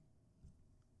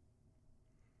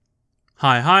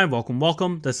Hi,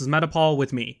 welcome. This is Metapol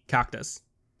with me, Cactus.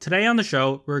 Today on the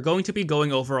show, we're going to be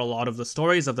going over a lot of the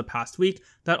stories of the past week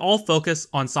that all focus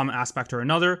on some aspect or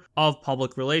another of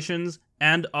public relations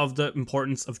and of the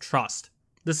importance of trust.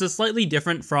 This is slightly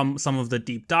different from some of the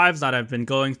deep dives that I've been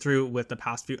going through with the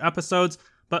past few episodes,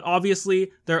 but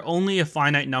obviously, there are only a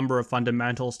finite number of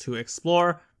fundamentals to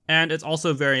explore, and it's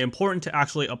also very important to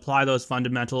actually apply those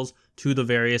fundamentals to the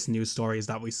various news stories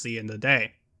that we see in the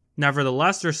day.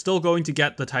 Nevertheless, you're still going to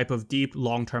get the type of deep,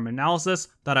 long-term analysis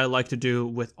that I like to do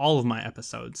with all of my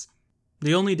episodes.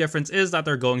 The only difference is that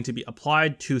they're going to be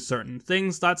applied to certain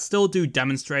things that still do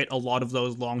demonstrate a lot of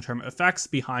those long-term effects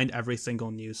behind every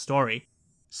single news story.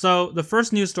 So, the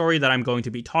first news story that I'm going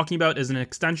to be talking about is an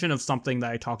extension of something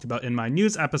that I talked about in my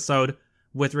news episode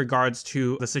with regards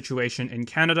to the situation in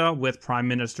Canada with Prime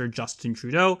Minister Justin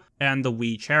Trudeau and the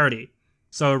We Charity.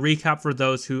 So a recap for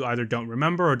those who either don't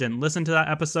remember or didn't listen to that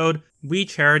episode, We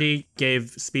Charity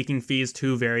gave speaking fees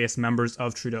to various members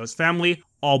of Trudeau's family,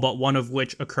 all but one of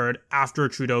which occurred after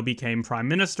Trudeau became Prime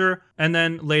Minister, and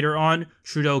then later on,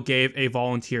 Trudeau gave a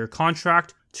volunteer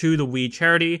contract to the We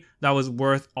Charity that was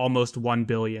worth almost $1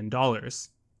 billion.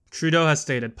 Trudeau has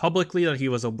stated publicly that he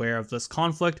was aware of this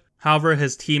conflict, however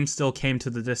his team still came to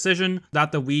the decision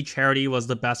that the We Charity was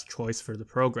the best choice for the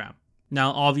program.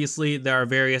 Now, obviously, there are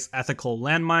various ethical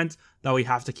landmines that we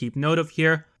have to keep note of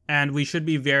here, and we should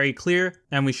be very clear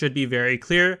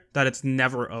that it's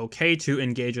never okay to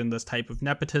engage in this type of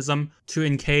nepotism, to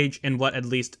engage in what at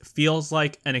least feels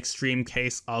like an extreme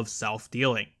case of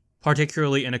self-dealing,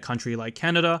 particularly in a country like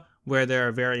Canada, where there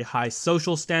are very high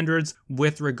social standards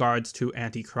with regards to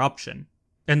anti-corruption.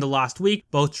 In the last week,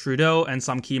 both Trudeau and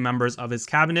some key members of his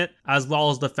cabinet, as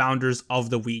well as the founders of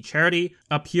the We Charity,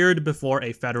 appeared before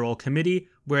a federal committee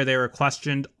where they were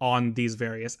questioned on these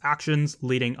various actions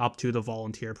leading up to the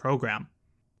volunteer program.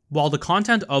 While the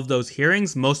content of those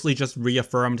hearings mostly just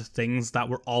reaffirmed things that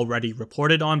were already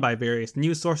reported on by various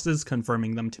news sources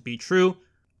confirming them to be true,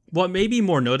 what may be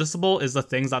more noticeable is the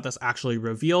things that this actually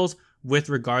reveals with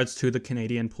regards to the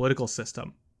Canadian political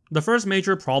system. The first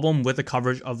major problem with the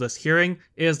coverage of this hearing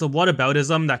is the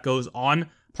whataboutism that goes on,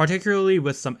 particularly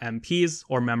with some MPs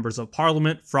or members of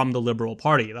parliament from the Liberal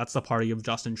Party, that's the party of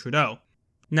Justin Trudeau.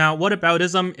 Now,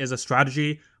 whataboutism is a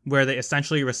strategy where they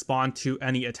essentially respond to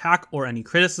any attack or any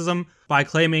criticism by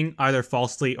claiming, either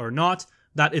falsely or not,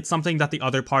 that it's something that the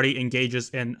other party engages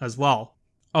in as well.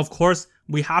 Of course,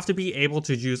 we have to be able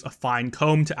to use a fine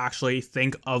comb to actually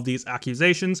think of these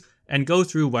accusations and go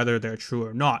through whether they're true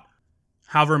or not.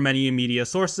 However, many media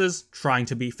sources, trying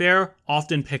to be fair,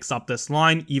 often picks up this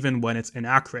line even when it's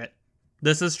inaccurate.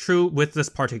 This is true with this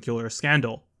particular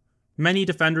scandal. Many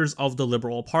defenders of the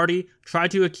Liberal Party try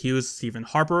to accuse Stephen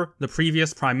Harper, the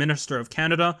previous Prime Minister of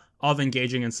Canada, of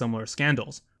engaging in similar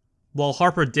scandals. While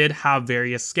Harper did have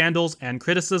various scandals and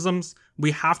criticisms,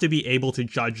 we have to be able to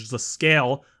judge the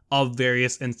scale of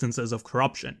various instances of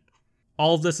corruption.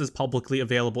 All of this is publicly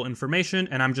available information,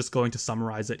 and I'm just going to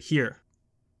summarize it here.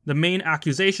 The main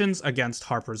accusations against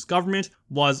Harper's government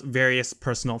was various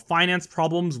personal finance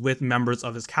problems with members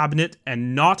of his cabinet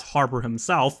and not Harper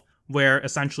himself, where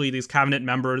essentially these cabinet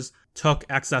members took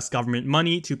excess government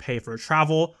money to pay for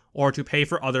travel or to pay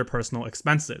for other personal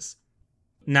expenses.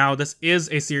 Now, this is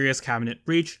a serious cabinet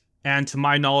breach, and to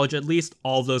my knowledge at least,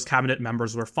 all of those cabinet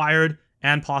members were fired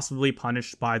and possibly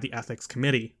punished by the Ethics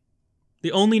Committee.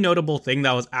 The only notable thing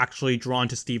that was actually drawn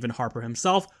to Stephen Harper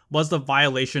himself was the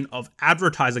violation of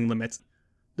advertising limits.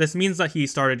 This means that he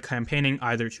started campaigning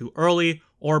either too early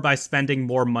or by spending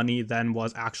more money than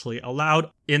was actually allowed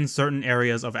in certain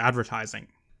areas of advertising.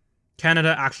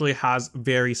 Canada actually has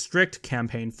very strict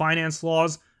campaign finance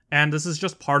laws, and this is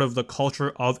just part of the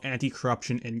culture of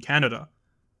anti-corruption in Canada.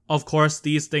 Of course,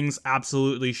 these things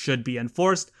absolutely should be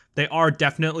enforced. They are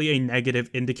definitely a negative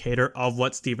indicator of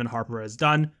what Stephen Harper has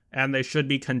done, and they should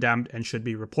be condemned and should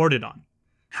be reported on.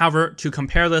 However, to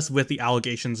compare this with the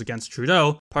allegations against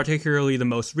Trudeau, particularly the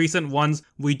most recent ones,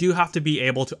 we do have to be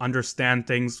able to understand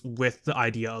things with the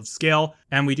idea of scale,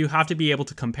 and we do have to be able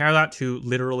to compare that to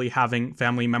literally having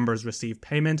family members receive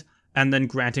payment and then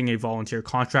granting a volunteer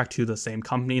contract to the same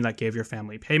company that gave your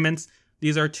family payments.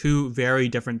 These are two very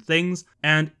different things,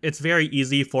 and it's very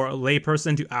easy for a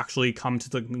layperson to actually come to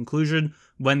the conclusion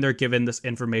when they're given this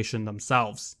information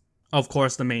themselves. Of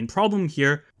course, the main problem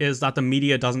here is that the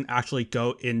media doesn't actually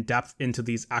go in depth into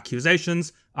these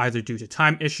accusations, either due to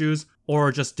time issues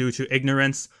or just due to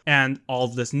ignorance, and all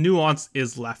of this nuance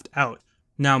is left out.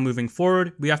 Now, moving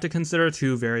forward, we have to consider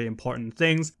two very important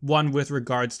things, one with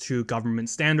regards to government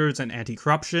standards and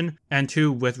anti-corruption, and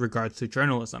two with regards to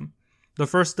journalism. The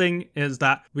first thing is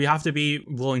that we have to be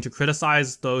willing to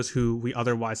criticize those who we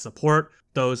otherwise support,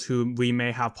 those who we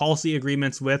may have policy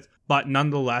agreements with, but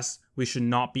nonetheless, we should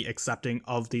not be accepting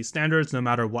of these standards no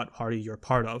matter what party you're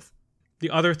part of. The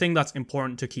other thing that's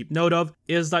important to keep note of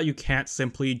is that you can't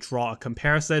simply draw a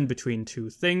comparison between two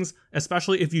things,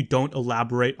 especially if you don't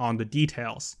elaborate on the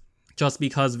details. Just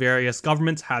because various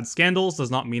governments had scandals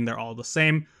does not mean they're all the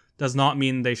same, does not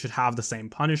mean they should have the same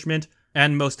punishment,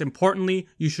 and most importantly,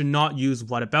 you should not use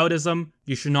whataboutism.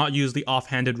 You should not use the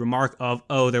offhanded remark of,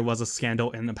 oh, there was a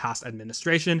scandal in the past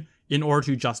administration in order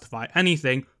to justify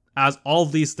anything, as all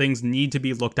of these things need to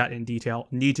be looked at in detail,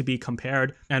 need to be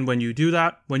compared, and when you do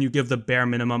that, when you give the bare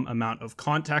minimum amount of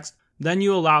context, then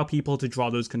you allow people to draw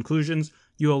those conclusions,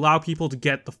 you allow people to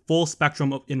get the full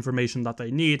spectrum of information that they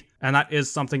need, and that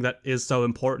is something that is so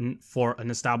important for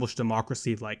an established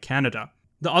democracy like Canada.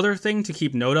 The other thing to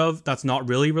keep note of that's not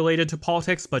really related to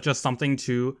politics, but just something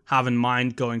to have in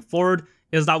mind going forward,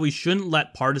 is that we shouldn't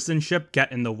let partisanship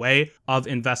get in the way of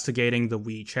investigating the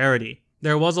We Charity.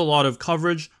 There was a lot of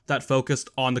coverage that focused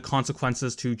on the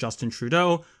consequences to Justin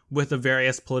Trudeau with the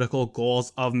various political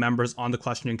goals of members on the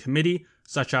questioning committee,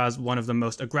 such as one of the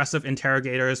most aggressive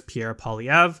interrogators, Pierre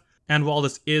Poilievre. And while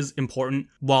this is important,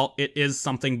 while it is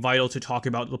something vital to talk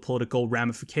about the political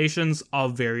ramifications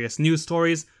of various news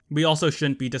stories, we also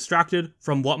shouldn't be distracted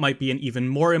from what might be an even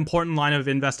more important line of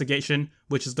investigation,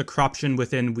 which is the corruption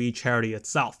within We Charity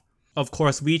itself. Of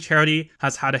course, We Charity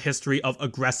has had a history of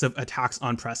aggressive attacks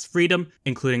on press freedom,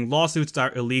 including lawsuits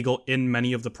that are illegal in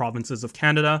many of the provinces of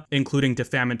Canada, including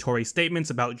defamatory statements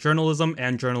about journalism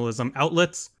and journalism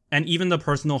outlets, and even the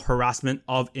personal harassment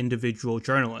of individual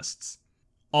journalists.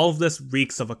 All of this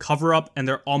reeks of a cover-up, and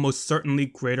there are almost certainly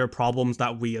greater problems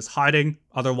that We is hiding,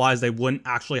 otherwise they wouldn't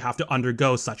actually have to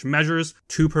undergo such measures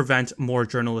to prevent more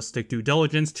journalistic due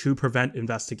diligence, to prevent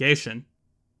investigation.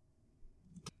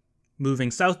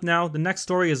 Moving south now, the next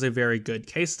story is a very good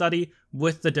case study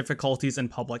with the difficulties in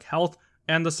public health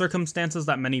and the circumstances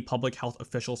that many public health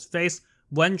officials face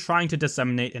when trying to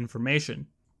disseminate information.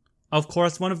 Of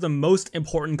course, one of the most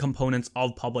important components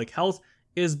of public health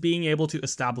is being able to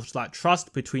establish that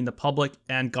trust between the public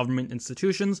and government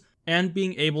institutions, and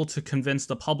being able to convince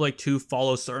the public to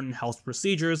follow certain health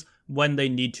procedures when they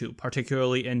need to,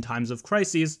 particularly in times of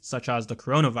crises such as the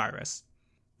coronavirus.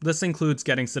 This includes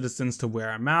getting citizens to wear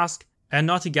a mask, and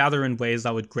not to gather in ways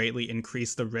that would greatly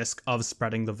increase the risk of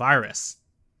spreading the virus.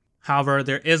 However,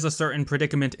 there is a certain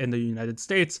predicament in the United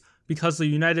States because the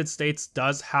United States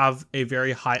does have a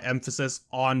very high emphasis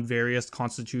on various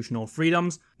constitutional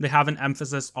freedoms. They have an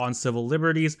emphasis on civil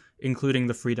liberties, including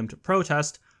the freedom to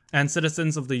protest, and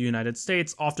citizens of the United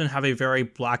States often have a very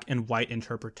black and white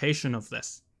interpretation of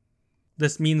this.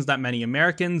 This means that many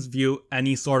Americans view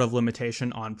any sort of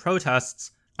limitation on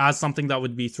protests as something that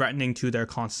would be threatening to their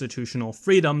constitutional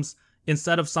freedoms,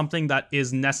 instead of something that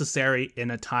is necessary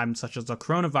in a time such as the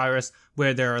coronavirus,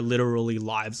 where there are literally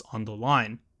lives on the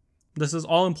line. This is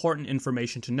all important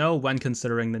information to know when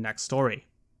considering the next story.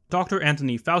 Dr.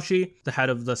 Anthony Fauci, the head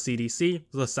of the CDC,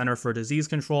 the Center for Disease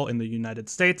Control in the United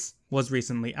States, was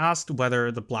recently asked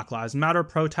whether the Black Lives Matter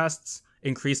protests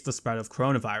increased the spread of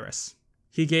coronavirus.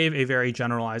 He gave a very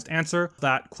generalized answer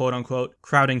that, quote-unquote,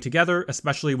 crowding together,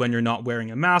 especially when you're not wearing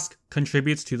a mask,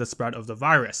 contributes to the spread of the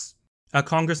virus. A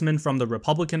congressman from the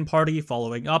Republican Party,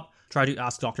 following up, tried to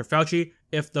ask Dr. Fauci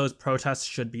if those protests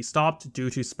should be stopped due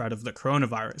to spread of the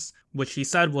coronavirus, which he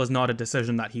said was not a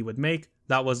decision that he would make,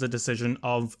 that was the decision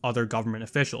of other government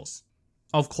officials.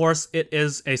 Of course, it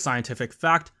is a scientific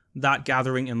fact that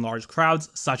gathering in large crowds,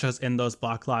 such as in those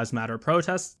Black Lives Matter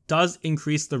protests, does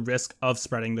increase the risk of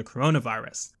spreading the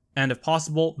coronavirus. And if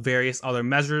possible, various other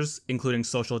measures, including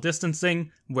social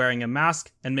distancing, wearing a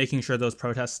mask, and making sure those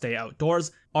protests stay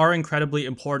outdoors, are incredibly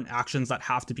important actions that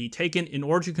have to be taken in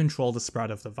order to control the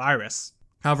spread of the virus.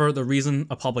 However, the reason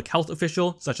a public health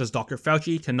official, such as Dr.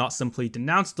 Fauci, cannot simply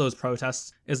denounce those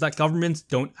protests is that governments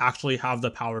don't actually have the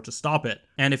power to stop it.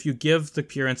 And if you give the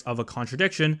appearance of a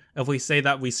contradiction, if we say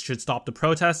that we should stop the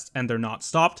protests and they're not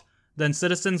stopped, then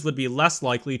citizens would be less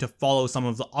likely to follow some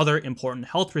of the other important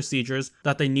health procedures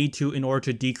that they need to in order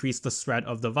to decrease the spread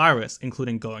of the virus,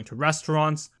 including going to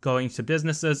restaurants, going to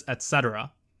businesses,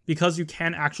 etc. Because you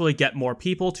can actually get more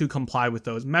people to comply with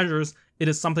those measures, it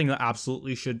is something that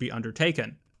absolutely should be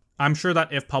undertaken. I'm sure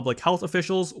that if public health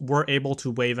officials were able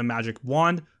to wave a magic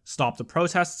wand, stop the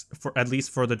protests, for at least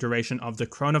for the duration of the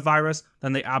coronavirus,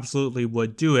 then they absolutely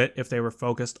would do it if they were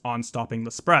focused on stopping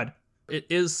the spread. it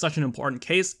is such an important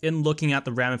case in looking at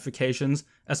the ramifications,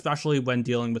 especially when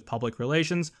dealing with public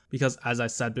relations, because as I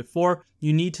said before,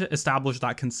 you need to establish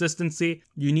that consistency,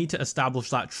 you need to establish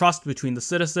that trust between the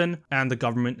citizen and the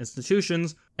government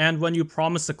institutions, and when you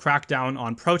promise to crack down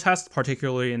on protests,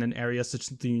 particularly in an area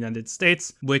such as the United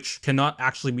States, which cannot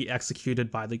actually be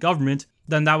executed by the government,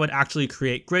 then that would actually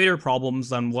create greater problems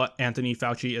than what Anthony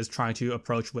Fauci is trying to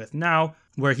approach with now,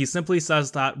 where he simply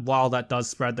says that while that does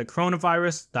spread the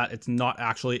coronavirus, that it's not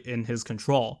actually in his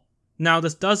control. Now,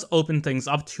 this does open things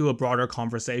up to a broader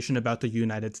conversation about the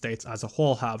United States as a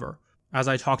whole, however. As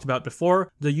I talked about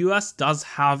before, the US does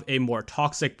have a more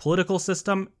toxic political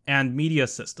system and media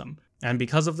system, and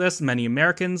because of this, many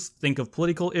Americans think of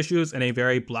political issues in a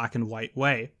very black and white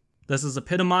way. This is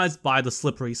epitomized by the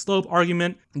slippery slope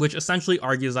argument, which essentially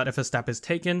argues that if a step is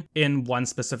taken in one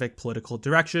specific political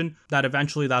direction, that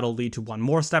eventually that'll lead to one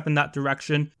more step in that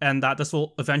direction, and that this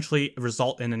will eventually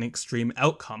result in an extreme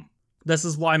outcome. This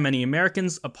is why many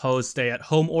Americans oppose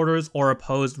stay-at-home orders or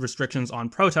oppose restrictions on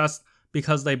protests,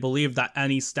 because they believe that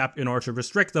any step in order to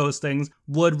restrict those things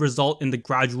would result in the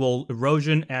gradual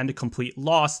erosion and complete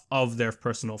loss of their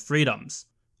personal freedoms.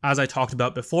 As I talked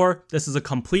about before, this is a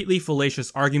completely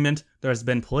fallacious argument. There's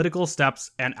been political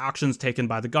steps and actions taken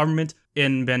by the government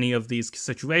in many of these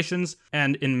situations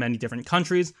and in many different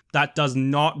countries that does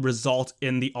not result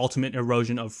in the ultimate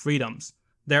erosion of freedoms.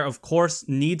 There, of course,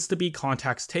 needs to be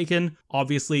context taken.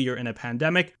 Obviously, you're in a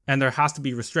pandemic, and there has to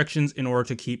be restrictions in order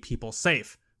to keep people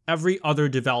safe. Every other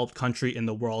developed country in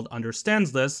the world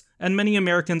understands this, and many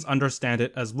Americans understand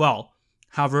it as well.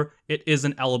 However, it is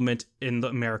an element in the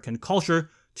American culture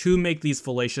to make these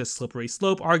fallacious slippery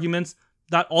slope arguments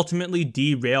that ultimately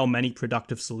derail many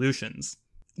productive solutions.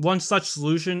 One such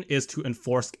solution is to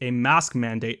enforce a mask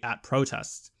mandate at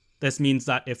protests. This means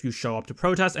that if you show up to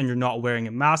protest and you're not wearing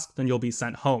a mask, then you'll be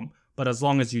sent home. But as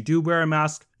long as you do wear a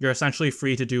mask, you're essentially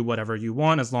free to do whatever you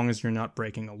want as long as you're not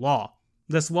breaking a law.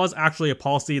 This was actually a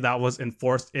policy that was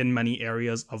enforced in many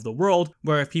areas of the world,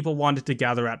 where if people wanted to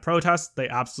gather at protests, they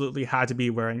absolutely had to be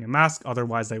wearing a mask,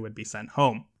 otherwise they would be sent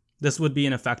home. This would be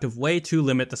an effective way to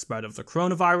limit the spread of the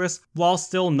coronavirus, while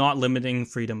still not limiting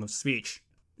freedom of speech.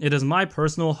 It is my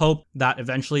personal hope that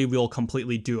eventually we'll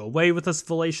completely do away with this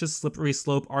fallacious slippery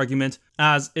slope argument,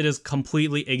 as it is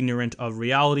completely ignorant of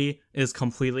reality, is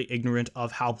completely ignorant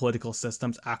of how political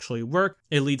systems actually work,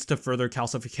 it leads to further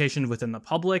calcification within the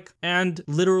public, and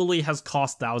literally has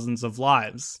cost thousands of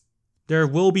lives. There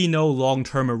will be no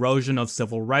long-term erosion of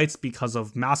civil rights because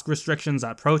of mask restrictions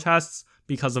at protests,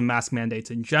 because of mask mandates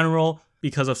in general,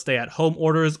 because of stay-at-home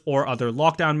orders or other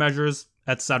lockdown measures,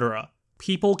 etc.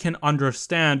 People can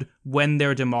understand when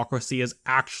their democracy is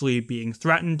actually being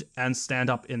threatened and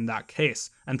stand up in that case,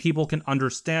 and people can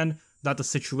understand that the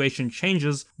situation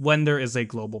changes when there is a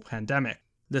global pandemic.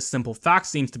 This simple fact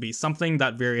seems to be something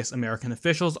that various American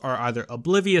officials are either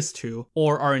oblivious to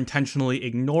or are intentionally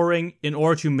ignoring in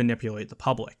order to manipulate the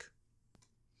public.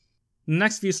 The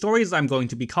next few stories I'm going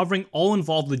to be covering all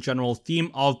involve the general theme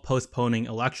of postponing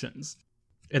elections.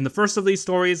 In the first of these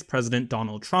stories, President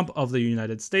Donald Trump of the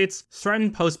United States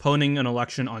threatened postponing an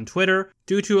election on Twitter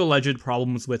due to alleged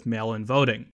problems with mail-in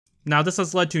voting. Now, this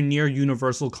has led to near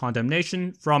universal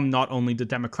condemnation from not only the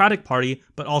Democratic Party,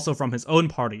 but also from his own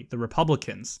party, the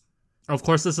Republicans. Of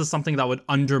course, this is something that would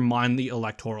undermine the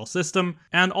electoral system,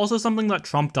 and also something that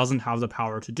Trump doesn't have the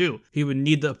power to do. He would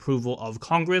need the approval of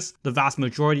Congress, the vast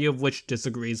majority of which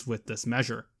disagrees with this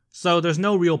measure. So there's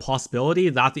no real possibility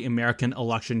that the American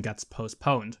election gets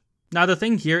postponed. Now, the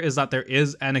thing here is that there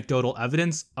is anecdotal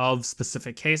evidence of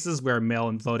specific cases where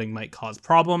mail-in voting might cause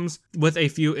problems, with a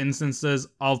few instances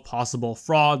of possible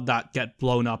fraud that get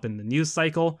blown up in the news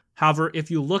cycle. However,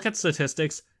 if you look at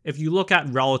statistics, if you look at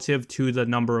relative to the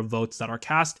number of votes that are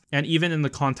cast, and even in the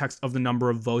context of the number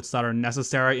of votes that are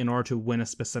necessary in order to win a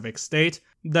specific state,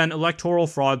 then electoral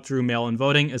fraud through mail-in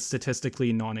voting is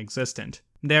statistically non-existent.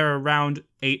 There are around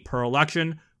 8 per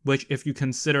election, which, if you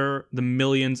consider the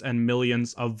millions and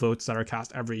millions of votes that are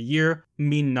cast every year,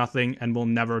 mean nothing and will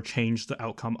never change the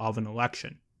outcome of an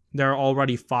election. There are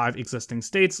already 5 existing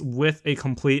states with a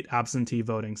complete absentee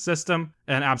voting system,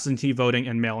 and absentee voting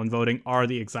and mail-in voting are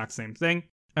the exact same thing.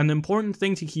 And the important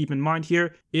thing to keep in mind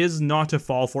here is not to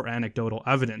fall for anecdotal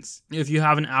evidence. If you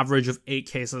have an average of 8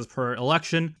 cases per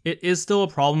election, it is still a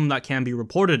problem that can be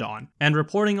reported on, and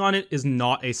reporting on it is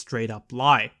not a straight up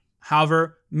lie.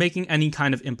 However, making any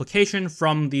kind of implication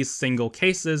from these single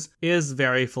cases is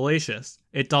very fallacious.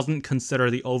 It doesn't consider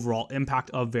the overall impact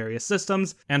of various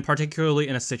systems, and particularly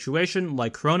in a situation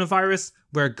like coronavirus,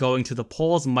 where going to the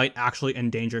polls might actually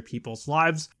endanger people's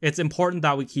lives, it's important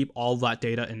that we keep all that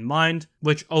data in mind,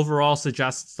 which overall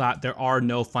suggests that there are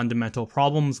no fundamental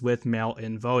problems with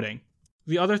mail-in voting.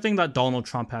 The other thing that Donald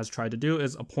Trump has tried to do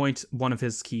is appoint one of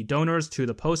his key donors to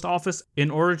the post office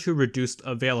in order to reduce the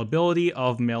availability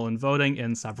of mail-in voting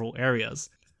in several areas.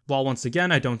 While once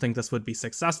again, I don't think this would be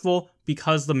successful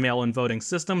because the mail-in voting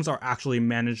systems are actually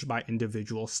managed by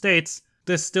individual states,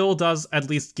 this still does at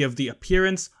least give the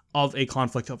appearance of a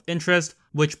conflict of interest,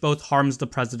 which both harms the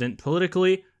president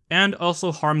politically and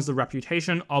also harms the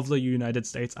reputation of the United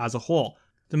States as a whole.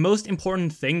 The most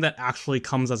important thing that actually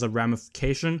comes as a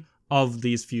ramification of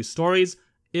these few stories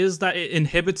is that it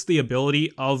inhibits the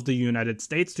ability of the United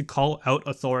States to call out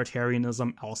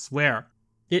authoritarianism elsewhere.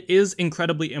 It is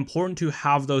incredibly important to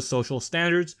have those social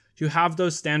standards, to have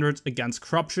those standards against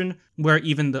corruption, where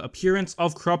even the appearance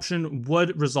of corruption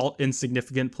would result in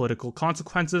significant political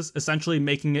consequences, essentially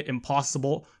making it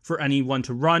impossible for anyone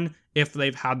to run if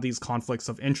they've had these conflicts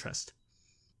of interest.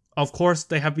 Of course,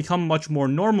 they have become much more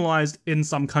normalized in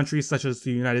some countries such as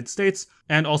the United States,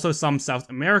 and also some South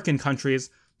American countries,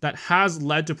 that has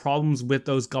led to problems with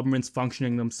those governments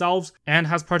functioning themselves, and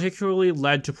has particularly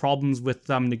led to problems with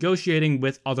them negotiating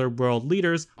with other world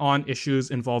leaders on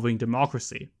issues involving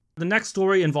democracy. The next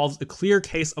story involves a clear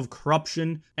case of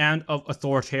corruption and of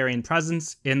authoritarian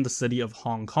presence in the city of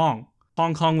Hong Kong.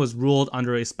 Hong Kong was ruled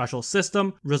under a special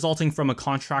system resulting from a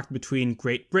contract between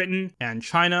Great Britain and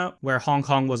China, where Hong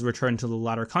Kong was returned to the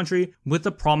latter country with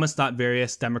the promise that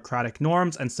various democratic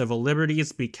norms and civil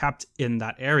liberties be kept in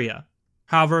that area.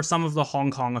 However, some of the Hong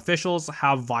Kong officials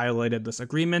have violated this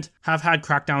agreement, have had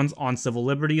crackdowns on civil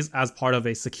liberties as part of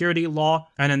a security law,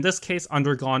 and in this case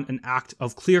undergone an act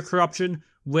of clear corruption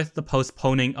with the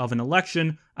postponing of an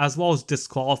election, as well as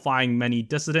disqualifying many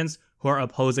dissidents who are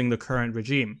opposing the current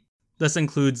regime. This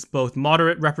includes both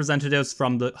moderate representatives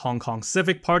from the Hong Kong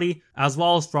Civic Party, as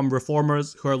well as from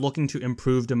reformers who are looking to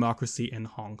improve democracy in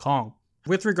Hong Kong.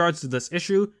 With regards to this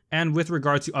issue, and with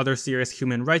regards to other serious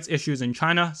human rights issues in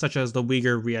China, such as the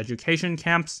Uyghur re-education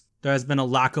camps, there has been a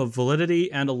lack of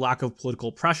validity and a lack of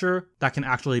political pressure that can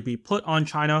actually be put on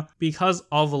China because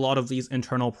of a lot of these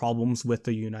internal problems with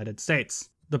the United States.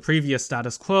 The previous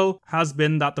status quo has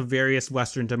been that the various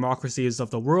Western democracies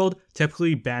of the world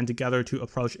typically band together to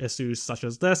approach issues such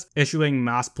as this, issuing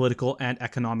mass political and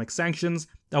economic sanctions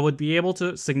that would be able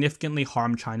to significantly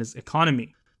harm China's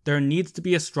economy. There needs to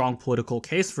be a strong political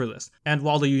case for this, and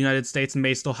while the United States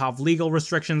may still have legal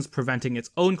restrictions preventing its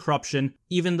own corruption,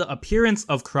 even the appearance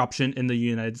of corruption in the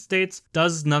United States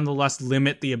does nonetheless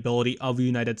limit the ability of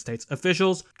United States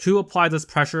officials to apply this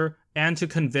pressure and to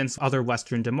convince other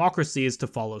Western democracies to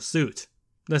follow suit.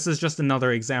 This is just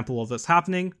another example of this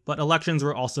happening, but elections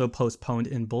were also postponed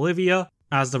in Bolivia,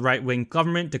 as the right-wing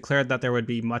government declared that there would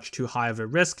be much too high of a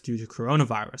risk due to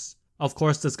coronavirus. Of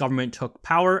course, this government took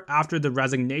power after the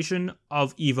resignation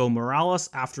of Evo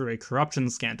Morales after a corruption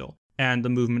scandal, and the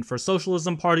Movement for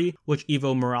Socialism Party, which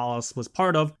Evo Morales was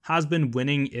part of, has been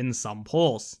winning in some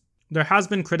polls. There has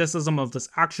been criticism of this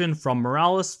action from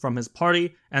Morales, from his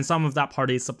party, and some of that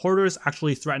party's supporters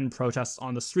actually threatened protests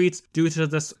on the streets due to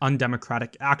this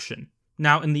undemocratic action.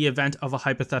 Now, in the event of a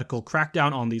hypothetical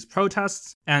crackdown on these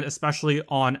protests, and especially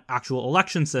on actual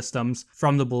election systems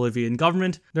from the Bolivian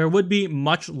government, there would be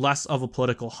much less of a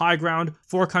political high ground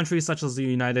for countries such as the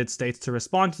United States to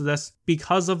respond to this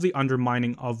because of the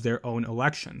undermining of their own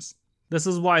elections. This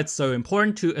is why it's so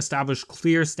important to establish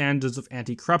clear standards of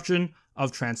anti-corruption,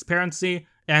 of transparency,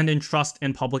 and in trust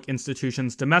in public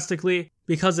institutions domestically,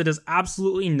 because it is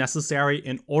absolutely necessary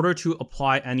in order to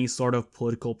apply any sort of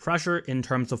political pressure in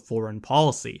terms of foreign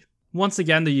policy. Once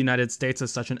again, the United States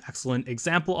is such an excellent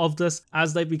example of this,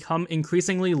 as they become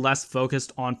increasingly less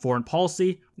focused on foreign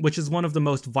policy, which is one of the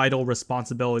most vital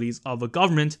responsibilities of a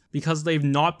government, because they've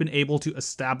not been able to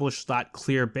establish that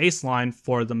clear baseline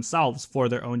for themselves, for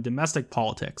their own domestic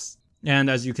politics. And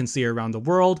as you can see around the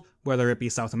world, whether it be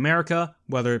South America,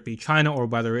 whether it be China, or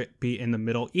whether it be in the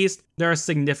Middle East, there are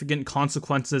significant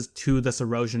consequences to this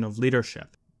erosion of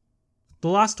leadership. The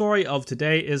last story of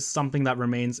today is something that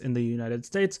remains in the United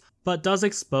States, but does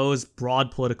expose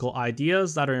broad political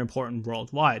ideas that are important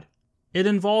worldwide. It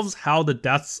involves how the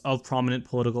deaths of prominent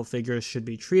political figures should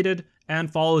be treated, and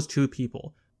follows two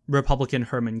people, Republican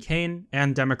Herman Cain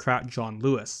and Democrat John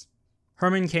Lewis.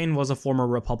 Herman Cain was a former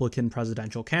Republican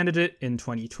presidential candidate in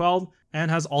 2012 and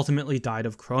has ultimately died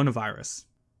of coronavirus.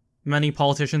 Many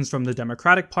politicians from the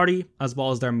Democratic Party, as well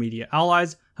as their media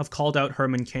allies, have called out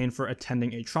Herman Cain for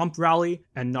attending a Trump rally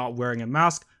and not wearing a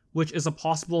mask, which is a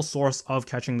possible source of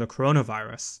catching the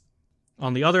coronavirus.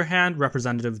 On the other hand,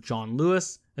 Representative John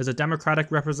Lewis is a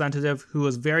Democratic representative who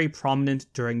was very prominent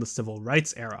during the civil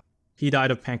rights era. He died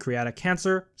of pancreatic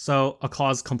cancer, so a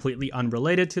cause completely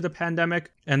unrelated to the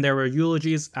pandemic, and there were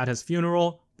eulogies at his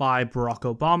funeral by Barack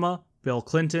Obama, Bill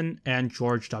Clinton, and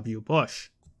George W. Bush.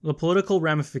 The political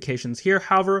ramifications here,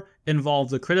 however, involve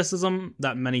the criticism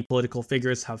that many political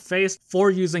figures have faced for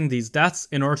using these deaths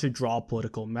in order to draw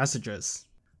political messages.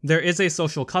 There is a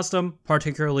social custom,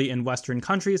 particularly in Western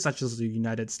countries such as the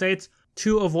United States,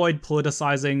 to avoid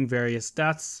politicizing various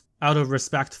deaths out of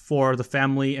respect for the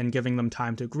family and giving them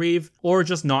time to grieve, or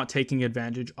just not taking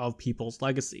advantage of people's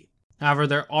legacy. However,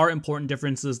 there are important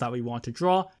differences that we want to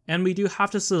draw, and we do have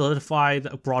to solidify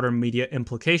the broader media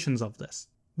implications of this.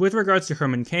 With regards to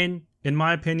Herman Cain, in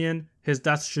my opinion, his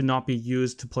death should not be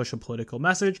used to push a political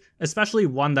message, especially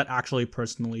one that actually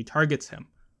personally targets him.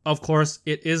 Of course,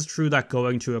 it is true that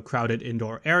going to a crowded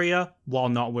indoor area while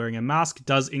not wearing a mask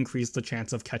does increase the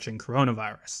chance of catching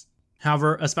coronavirus.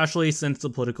 However, especially since the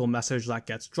political message that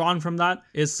gets drawn from that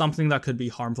is something that could be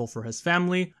harmful for his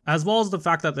family, as well as the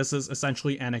fact that this is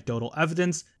essentially anecdotal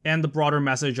evidence, and the broader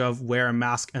message of wear a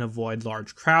mask and avoid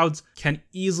large crowds can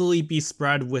easily be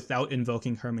spread without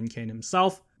invoking Herman Cain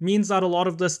himself, means that a lot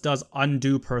of this does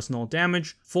undue personal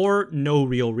damage for no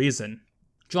real reason.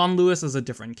 John Lewis is a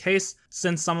different case,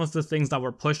 since some of the things that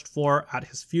were pushed for at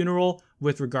his funeral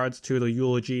with regards to the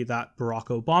eulogy that Barack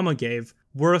Obama gave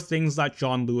were things that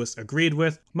John Lewis agreed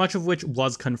with, much of which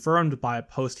was confirmed by a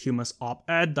posthumous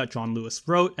op-ed that John Lewis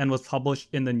wrote and was published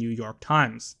in the New York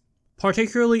Times.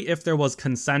 Particularly if there was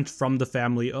consent from the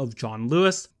family of John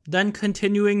Lewis, then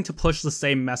continuing to push the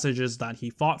same messages that he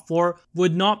fought for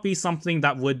would not be something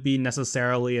that would be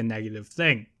necessarily a negative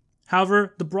thing.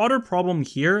 However, the broader problem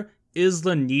here is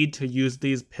the need to use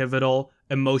these pivotal,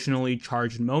 emotionally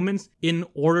charged moments in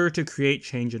order to create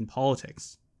change in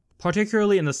politics.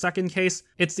 Particularly in the second case,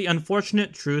 it's the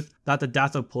unfortunate truth that the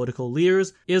death of political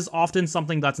leaders is often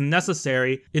something that's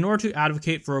necessary in order to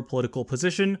advocate for a political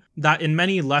position that in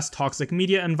many less toxic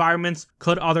media environments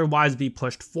could otherwise be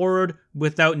pushed forward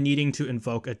without needing to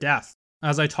invoke a death.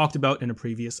 As I talked about in a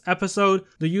previous episode,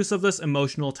 the use of this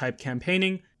emotional type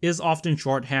campaigning is often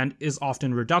shorthand, is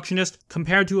often reductionist,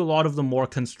 compared to a lot of the more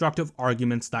constructive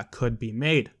arguments that could be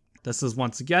made. This is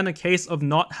once again a case of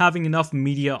not having enough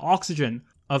media oxygen,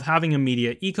 of having a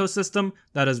media ecosystem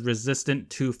that is resistant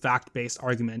to fact-based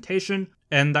argumentation,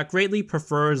 and that greatly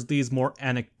prefers these more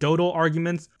anecdotal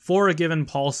arguments for a given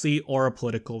policy or a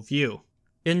political view.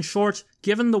 In short,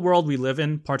 given the world we live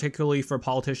in, particularly for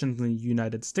politicians in the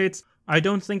United States, I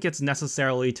don't think it's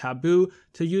necessarily taboo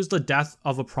to use the death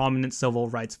of a prominent civil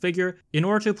rights figure in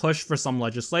order to push for some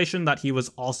legislation that he was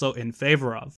also in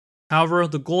favor of. However,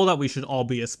 the goal that we should all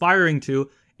be aspiring to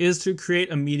is to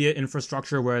create a media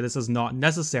infrastructure where this is not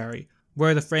necessary,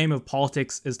 where the frame of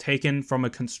politics is taken from a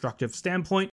constructive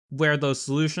standpoint, where those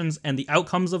solutions and the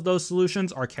outcomes of those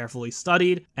solutions are carefully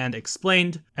studied and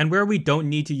explained, and where we don't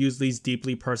need to use these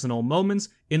deeply personal moments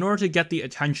in order to get the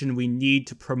attention we need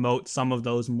to promote some of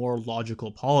those more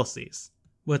logical policies.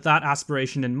 With that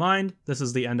aspiration in mind, this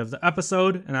is the end of the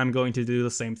episode, and I'm going to do the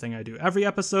same thing I do every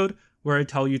episode, where I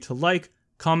tell you to like,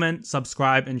 comment,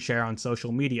 subscribe, and share on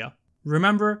social media.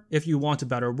 Remember, if you want a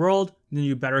better world, then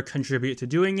you better contribute to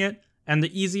doing it, and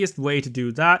the easiest way to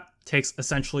do that takes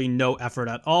essentially no effort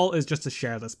at all is just to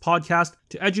share this podcast,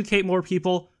 to educate more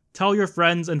people, tell your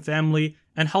friends and family,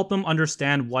 and help them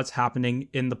understand what's happening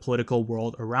in the political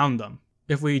world around them.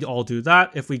 If we all do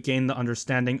that, if we gain the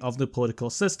understanding of the political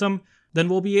system, then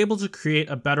we'll be able to create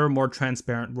a better, more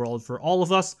transparent world for all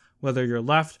of us, whether you're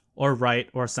left or right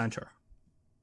or center.